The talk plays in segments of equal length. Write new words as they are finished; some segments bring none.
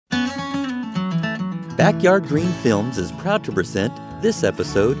Backyard Green Films is proud to present this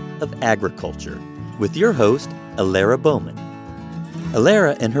episode of Agriculture with your host, Alara Bowman.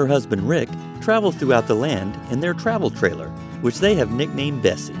 Alara and her husband Rick travel throughout the land in their travel trailer, which they have nicknamed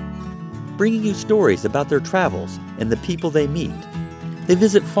Bessie, bringing you stories about their travels and the people they meet. They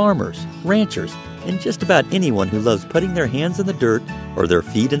visit farmers, ranchers, and just about anyone who loves putting their hands in the dirt or their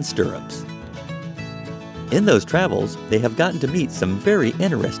feet in stirrups. In those travels, they have gotten to meet some very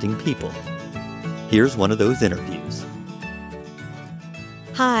interesting people. Here's one of those interviews.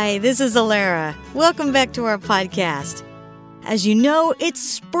 Hi, this is Alara. Welcome back to our podcast. As you know, it's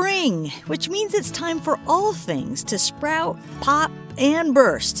spring, which means it's time for all things to sprout, pop, and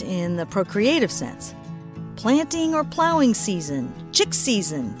burst in the procreative sense. Planting or plowing season, chick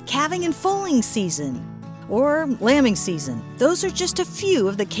season, calving and foaling season, or lambing season. Those are just a few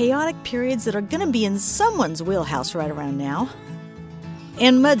of the chaotic periods that are going to be in someone's wheelhouse right around now.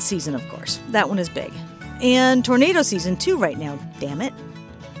 And mud season, of course. That one is big. And tornado season, too, right now, damn it.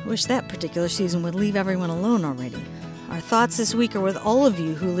 I wish that particular season would leave everyone alone already. Our thoughts this week are with all of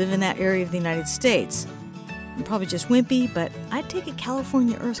you who live in that area of the United States. I'm probably just wimpy, but I'd take a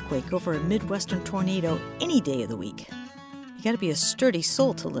California earthquake over a Midwestern tornado any day of the week. You gotta be a sturdy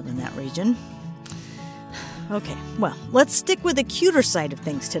soul to live in that region. Okay, well, let's stick with the cuter side of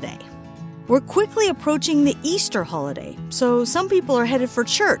things today. We're quickly approaching the Easter holiday, so some people are headed for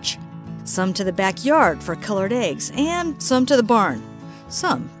church, some to the backyard for colored eggs, and some to the barn,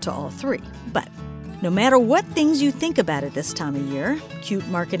 some to all three. But no matter what things you think about at this time of year, cute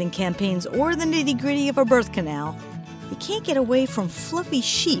marketing campaigns or the nitty-gritty of a birth canal, you can't get away from fluffy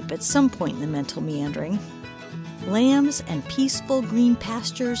sheep at some point in the mental meandering. Lambs and peaceful green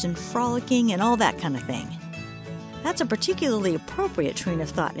pastures and frolicking and all that kind of thing. That's a particularly appropriate train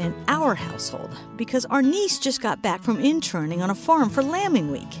of thought in our household because our niece just got back from interning on a farm for lambing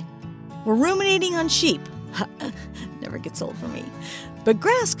week. We're ruminating on sheep. Never gets old for me. But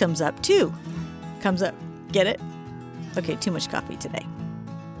grass comes up too. Comes up. Get it? Okay, too much coffee today.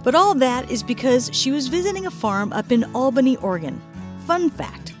 But all that is because she was visiting a farm up in Albany, Oregon. Fun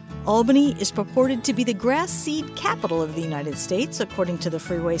fact, Albany is purported to be the grass seed capital of the United States, according to the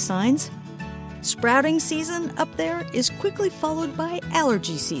freeway signs. Sprouting season up there is quickly followed by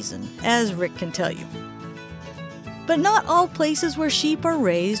allergy season, as Rick can tell you. But not all places where sheep are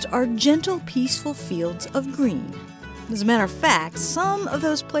raised are gentle, peaceful fields of green. As a matter of fact, some of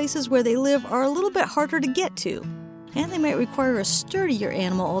those places where they live are a little bit harder to get to, and they might require a sturdier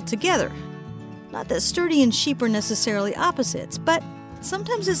animal altogether. Not that sturdy and sheep are necessarily opposites, but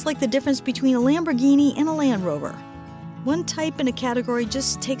sometimes it's like the difference between a Lamborghini and a Land Rover. One type in a category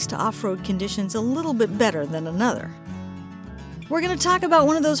just takes to off-road conditions a little bit better than another. We're going to talk about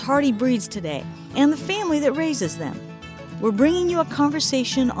one of those hardy breeds today, and the family that raises them. We're bringing you a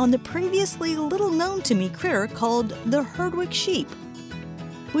conversation on the previously little-known-to-me critter called the Herdwick sheep.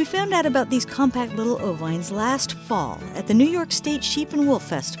 We found out about these compact little ovines last fall at the New York State Sheep and Wolf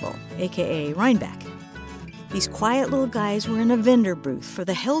Festival, aka Rhinebeck. These quiet little guys were in a vendor booth for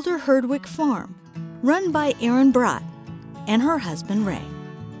the Helder Herdwick Farm, run by Erin Brott and her husband Ray.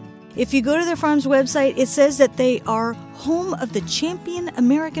 If you go to their farm's website, it says that they are home of the champion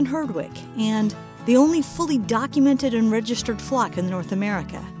American Herdwick and the only fully documented and registered flock in North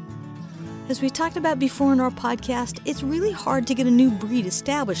America. As we talked about before in our podcast, it's really hard to get a new breed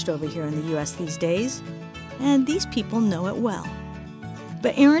established over here in the U.S. these days, and these people know it well.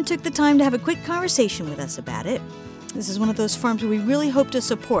 But Erin took the time to have a quick conversation with us about it. This is one of those farms we really hope to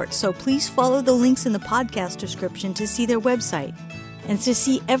support, so please follow the links in the podcast description to see their website and to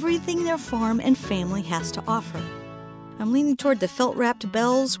see everything their farm and family has to offer. I'm leaning toward the felt-wrapped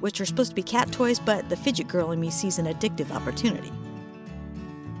bells, which are supposed to be cat toys, but the fidget girl in me sees an addictive opportunity.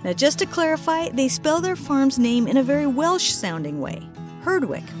 Now, just to clarify, they spell their farm's name in a very Welsh-sounding way,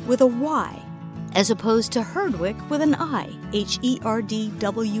 Herdwick with a Y, as opposed to Herdwick with an I,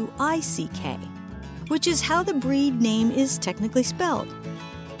 Herdwick, which is how the breed name is technically spelled.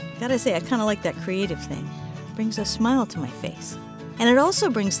 Gotta say, I kind of like that creative thing. It brings a smile to my face. And it also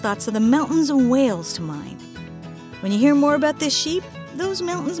brings thoughts of the mountains of Wales to mind. When you hear more about this sheep, those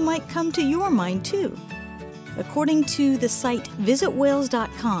mountains might come to your mind too. According to the site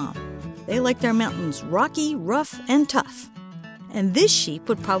visitwales.com, they like their mountains rocky, rough, and tough. And this sheep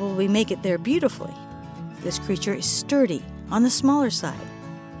would probably make it there beautifully. This creature is sturdy, on the smaller side,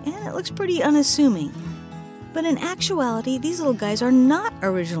 and it looks pretty unassuming. But in actuality, these little guys are not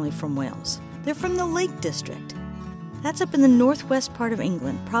originally from Wales. They're from the Lake District. That's up in the northwest part of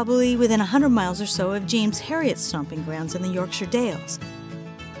England, probably within 100 miles or so of James Herriot's stomping grounds in the Yorkshire Dales.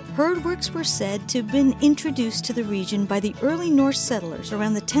 Herdwicks were said to have been introduced to the region by the early Norse settlers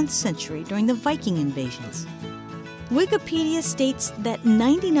around the 10th century during the Viking invasions. Wikipedia states that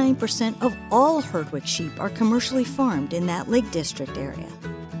 99% of all Herdwick sheep are commercially farmed in that Lake District area,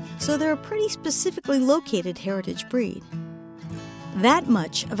 so they're a pretty specifically located heritage breed. That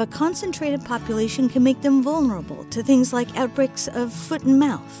much of a concentrated population can make them vulnerable to things like outbreaks of foot and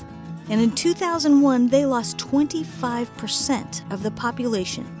mouth, and in 2001 they lost 25% of the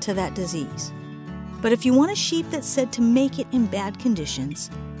population to that disease. But if you want a sheep that's said to make it in bad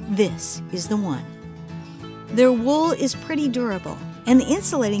conditions, this is the one. Their wool is pretty durable, and the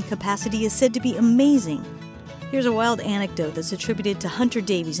insulating capacity is said to be amazing. Here's a wild anecdote that's attributed to Hunter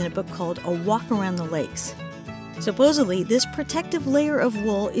Davies in a book called A Walk Around the Lakes. Supposedly, this protective layer of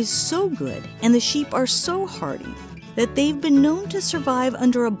wool is so good and the sheep are so hardy that they've been known to survive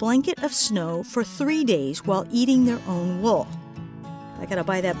under a blanket of snow for 3 days while eating their own wool. I gotta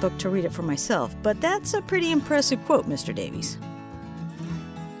buy that book to read it for myself, but that's a pretty impressive quote, Mr. Davies.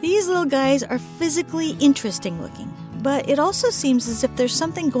 These little guys are physically interesting looking, but it also seems as if there's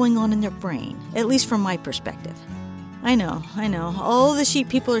something going on in their brain, at least from my perspective. I know, all the sheep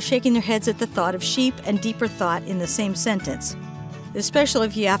people are shaking their heads at the thought of sheep and deeper thought in the same sentence, especially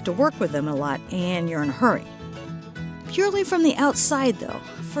if you have to work with them a lot and you're in a hurry. Purely from the outside, though,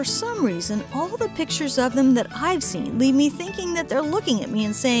 for some reason, all the pictures of them that I've seen leave me thinking that they're looking at me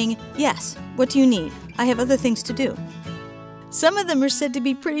and saying, "Yes, what do you need? I have other things to do." Some of them are said to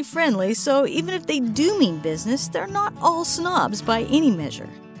be pretty friendly, so even if they do mean business, they're not all snobs by any measure.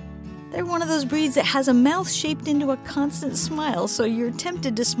 They're one of those breeds that has a mouth shaped into a constant smile, so you're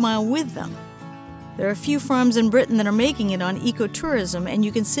tempted to smile with them. There are a few farms in Britain that are making it on ecotourism, and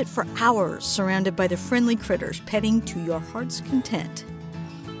you can sit for hours surrounded by the friendly critters, petting to your heart's content.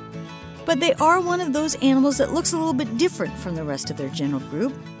 But they are one of those animals that looks a little bit different from the rest of their general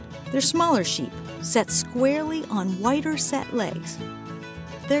group. They're smaller sheep, set squarely on wider set legs.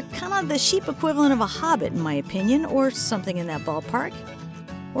 They're kind of the sheep equivalent of a hobbit, in my opinion, or something in that ballpark.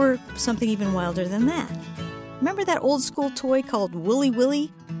 Or something even wilder than that. Remember that old school toy called Willy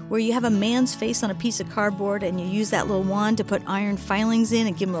Willy, where you have a man's face on a piece of cardboard and you use that little wand to put iron filings in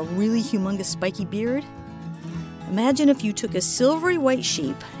and give him a really humongous spiky beard? Imagine if you took a silvery white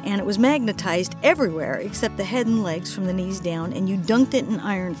sheep and it was magnetized everywhere except the head and legs from the knees down, and you dunked it in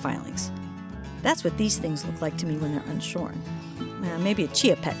iron filings. That's what these things look like to me when they're unshorn. Maybe a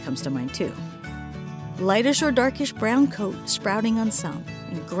chia pet comes to mind too. Lightish or darkish brown coat sprouting on some,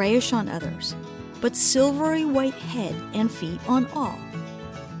 and grayish on others, but silvery white head and feet on all.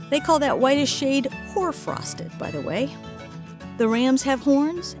 They call that whitish shade hoar-frosted, by the way. The rams have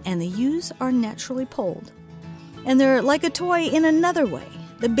horns, and the ewes are naturally polled. And they're like a toy in another way.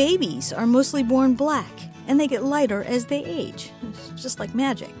 The babies are mostly born black, and they get lighter as they age. It's just like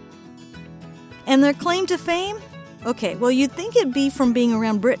magic. And their claim to fame? Okay, well, you'd think it'd be from being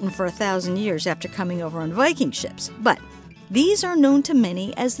around Britain for 1,000 years after coming over on Viking ships, but these are known to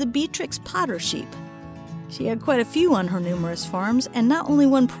many as the Beatrix Potter sheep. She had quite a few on her numerous farms, and not only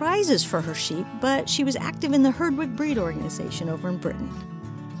won prizes for her sheep, but she was active in the Herdwick Breed organization over in Britain.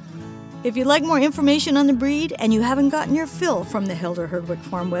 If you'd like more information on the breed and you haven't gotten your fill from the Hilder Herdwick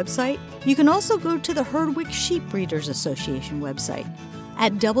Farm website, you can also go to the Herdwick Sheep Breeders Association website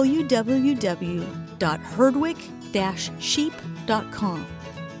at www.herdwick-sheep.com,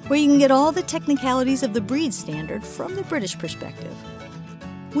 where you can get all the technicalities of the breed standard from the British perspective.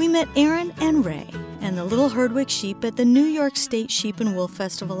 We met Aaron and Ray and the little Herdwick sheep at the New York State Sheep and Wool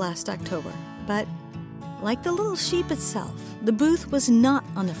Festival last October, but like the little sheep itself, the booth was not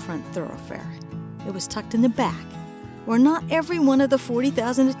on the front thoroughfare. It was tucked in the back, where not every one of the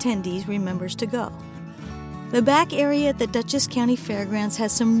 40,000 attendees remembers to go. The back area at the Dutchess County Fairgrounds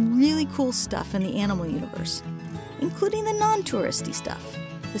has some really cool stuff in the animal universe, including the non-touristy stuff,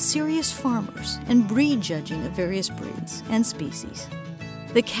 the serious farmers and breed judging of various breeds and species,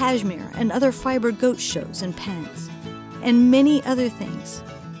 the cashmere and other fiber goat shows and pens, and many other things.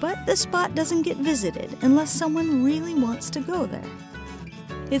 But the spot doesn't get visited unless someone really wants to go there.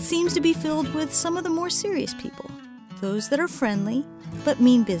 It seems to be filled with some of the more serious people, those that are friendly but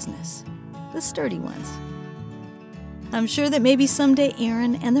mean business, the sturdy ones. I'm sure that maybe someday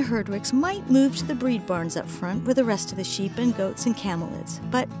Aaron and the Herdwicks might move to the breed barns up front with the rest of the sheep and goats and camelids,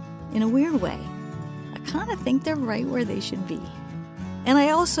 but in a weird way, I kind of think they're right where they should be. And I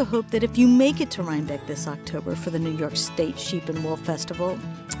also hope that if you make it to Rhinebeck this October for the New York State Sheep and Wool Festival,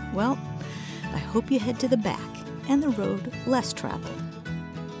 well, I hope you head to the back and the road less traveled.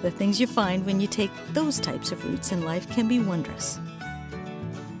 The things you find when you take those types of routes in life can be wondrous.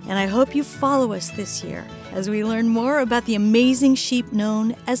 and I hope you follow us this year as we learn more about the amazing sheep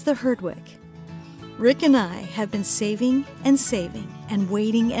known as the Herdwick. Rick and I have been saving and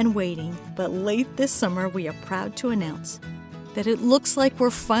waiting, but late this summer we are proud to announce that it looks like we're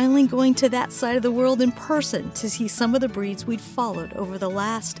finally going to that side of the world in person to see some of the breeds we'd followed over the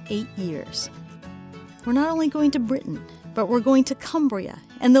last 8 years. We're not only going to Britain, but we're going to Cumbria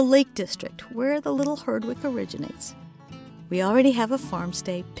and the Lake District, where the little Herdwick originates. We already have a farm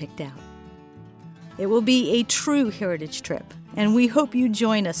stay picked out. It will be a true heritage trip, and we hope you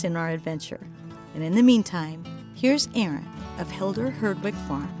join us in our adventure. And in the meantime, here's Aaron of Helder Herdwick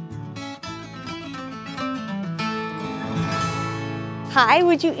Farm. Hi,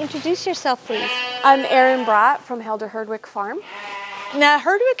 would you introduce yourself, please? I'm Erin Brott from Helder Herdwick Farm. Now,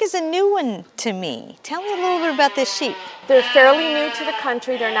 Herdwick is a new one to me. Tell me a little bit about this sheep. They're fairly new to the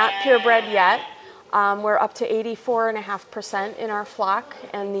country. They're not purebred yet. We're up to 84.5% in our flock,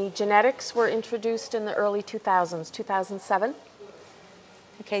 and the genetics were introduced in the early 2000s, 2007.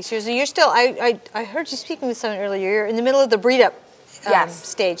 Okay, so you're still, I heard you speaking with someone earlier, you're in the middle of the breed-up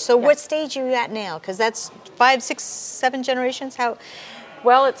stage. So what stage are you at now? Because that's 5, 6, 7 generations? How?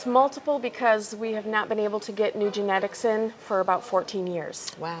 Well, it's multiple because we have not been able to get new genetics in for about 14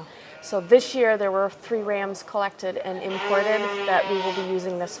 years. Wow. So this year there were 3 rams collected and imported that we will be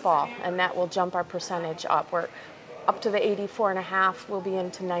using this fall, and that will jump our percentage up. We're up to the 84.5, we'll be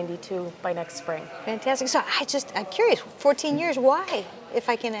into 92 by next spring. Fantastic. So I'm curious, 14 years, why, if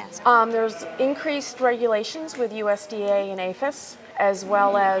I can ask? There's increased regulations with USDA and APHIS, as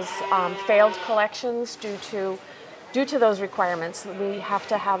well as failed collections due to those requirements. We have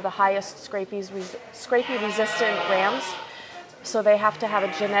to have the highest scrapie-resistant rams, so they have to have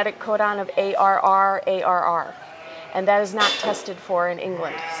a genetic codon of ARR, and that is not tested for in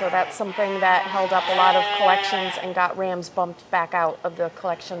England. So that's something that held up a lot of collections and got rams bumped back out of the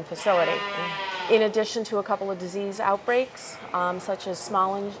collection facility. In addition to a couple of disease outbreaks, such as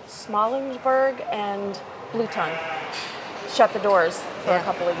Smallingsburg and blue tongue, shut the doors for a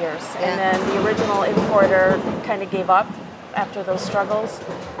couple of years. And then the original importer kind of gave up after those struggles,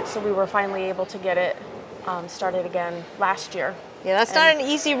 so we were finally able to get it started again last year. Yeah, that's not an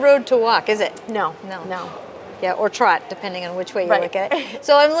easy road to walk, is it? No. Yeah, or trot, depending on which way you look at it.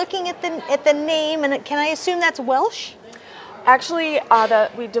 So I'm looking at the name, and can I assume that's Welsh? Actually,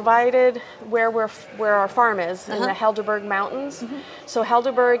 we divided where our farm is in the Helderberg Mountains. So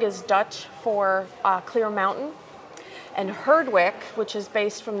Helderberg is Dutch for clear mountain, and Herdwick, which is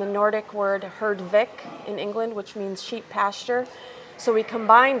based from the Nordic word Herdvik in England, which means sheep pasture. So we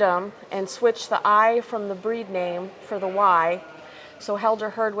combined them and switched the I from the breed name for the Y. So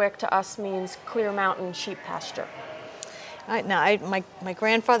Helder Herdwick to us means clear mountain sheep pasture. Now, my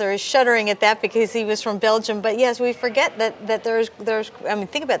grandfather is shuddering at that because he was from Belgium. But yes, we forget that there's. I mean,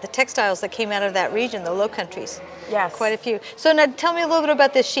 think about the textiles that came out of that region, the Low Countries. Yes, quite a few. So now, tell me a little bit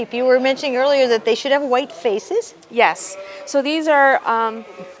about this sheep. You were mentioning earlier that they should have white faces. Yes. So these are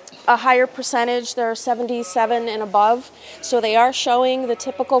a higher percentage. They're 77 and above. So they are showing the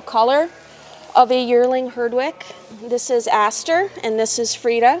typical color of a yearling Herdwick. This is Aster and this is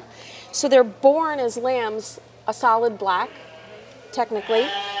Frida. So they're born as lambs, a solid black, technically,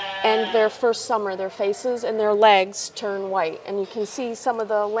 and their first summer, their faces and their legs turn white. And you can see some of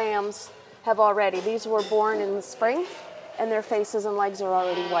the lambs have already. These were born in the spring, and their faces and legs are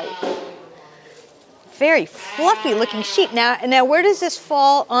already white. Very fluffy looking sheep. Now where does this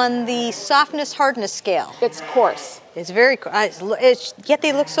fall on the softness hardness scale? It's coarse. It's very yet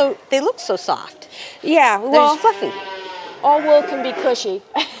they look so soft. Yeah, well, they're fluffy. All wool can be cushy.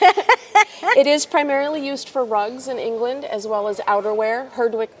 It is primarily used for rugs in England as well as outerwear.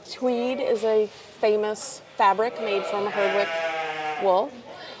 Herdwick tweed is a famous fabric made from Herdwick wool.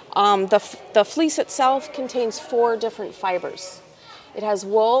 The fleece itself contains 4 different fibers. It has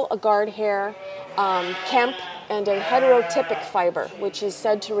wool, a guard hair, hemp, and a heterotypic fiber, which is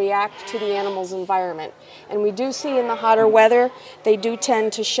said to react to the animal's environment. And we do see in the hotter weather, they do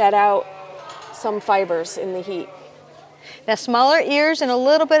tend to shed out some fibers in the heat. Now, smaller ears and a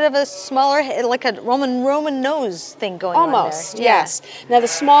little bit of a smaller, like a Roman nose thing going on there. Almost, yes. Now, the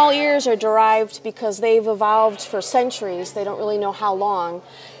small ears are derived because they've evolved for centuries, they don't really know how long,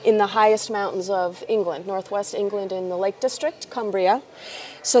 in the highest mountains of England, northwest England in the Lake District, Cumbria.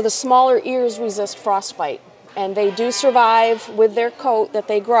 So the smaller ears resist frostbite, and they do survive with their coat that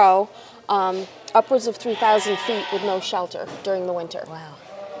they grow upwards of 3,000 feet with no shelter during the winter. Wow.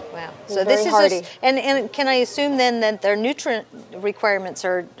 Wow. And So very this is hardy. and can I assume then that their nutrient requirements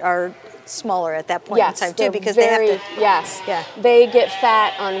are smaller at that point in time too, they're because very, they have to. Yes. Yeah. They get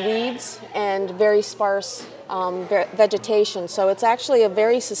fat on weeds and very sparse vegetation. So it's actually a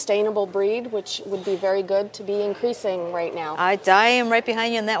very sustainable breed, which would be very good to be increasing right now. I am right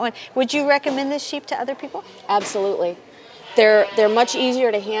behind you on that one. Would you recommend this sheep to other people? Absolutely. They're much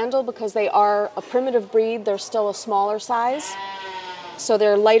easier to handle because they are a primitive breed. They're still a smaller size. So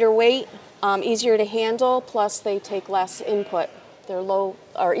they're lighter weight, easier to handle, plus they take less input.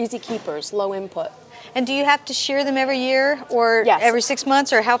 They're easy keepers, low input. And do you have to shear them every year or Yes. every 6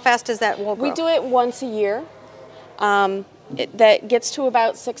 months, or how fast does that wool grow? We do it once a year. That gets to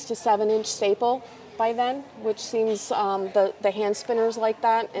about 6 to 7 inch staple by then, which seems the hand spinners like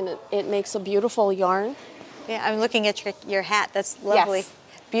that, and it makes a beautiful yarn. Yeah, I'm looking at your hat. That's lovely. Yes.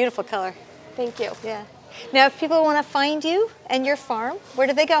 Beautiful color. Thank you. Yeah. Now, if people want to find you and your farm, where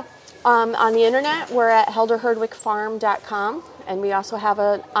do they go? On the internet, we're at helderherdwickfarm.com, and we also have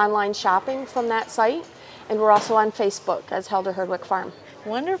an online shopping from that site, and we're also on Facebook as Helder Herdwick Farm.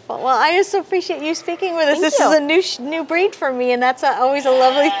 Wonderful. Well, I just appreciate you speaking with us. Thank This you. is a new breed for me, and that's always a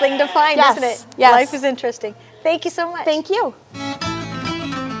lovely thing to find, Yes, isn't it? yes. Life is interesting. Thank you so much. Thank you.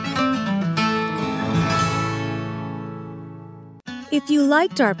 If you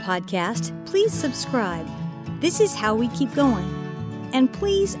liked our podcast, please subscribe. This is how we keep going. And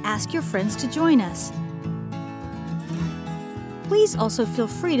please ask your friends to join us. Please also feel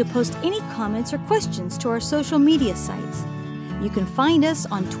free to post any comments or questions to our social media sites. You can find us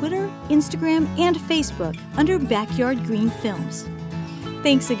on Twitter, Instagram, and Facebook under Backyard Green Films.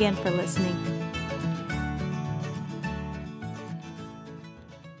 Thanks again for listening.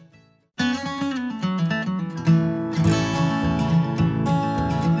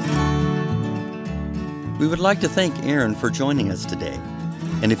 We would like to thank Aaron for joining us today.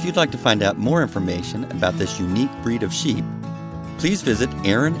 And if you'd like to find out more information about this unique breed of sheep, please visit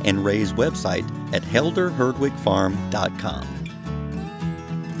Aaron and Ray's website at helderherdwickfarm.com.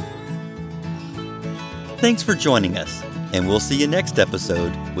 Thanks for joining us, and we'll see you next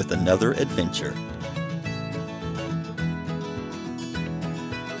episode with another adventure.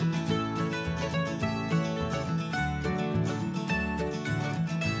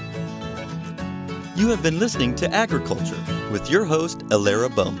 You have been listening to Agriculture with your host,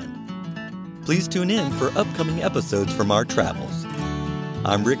 Alara Bowman. Please tune in for upcoming episodes from our travels.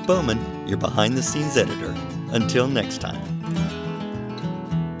 I'm Rick Bowman, your behind-the-scenes editor. Until next time.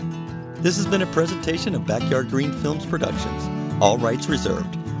 This has been a presentation of Backyard Green Films Productions. All rights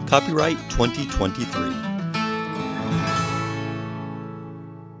reserved. Copyright 2023.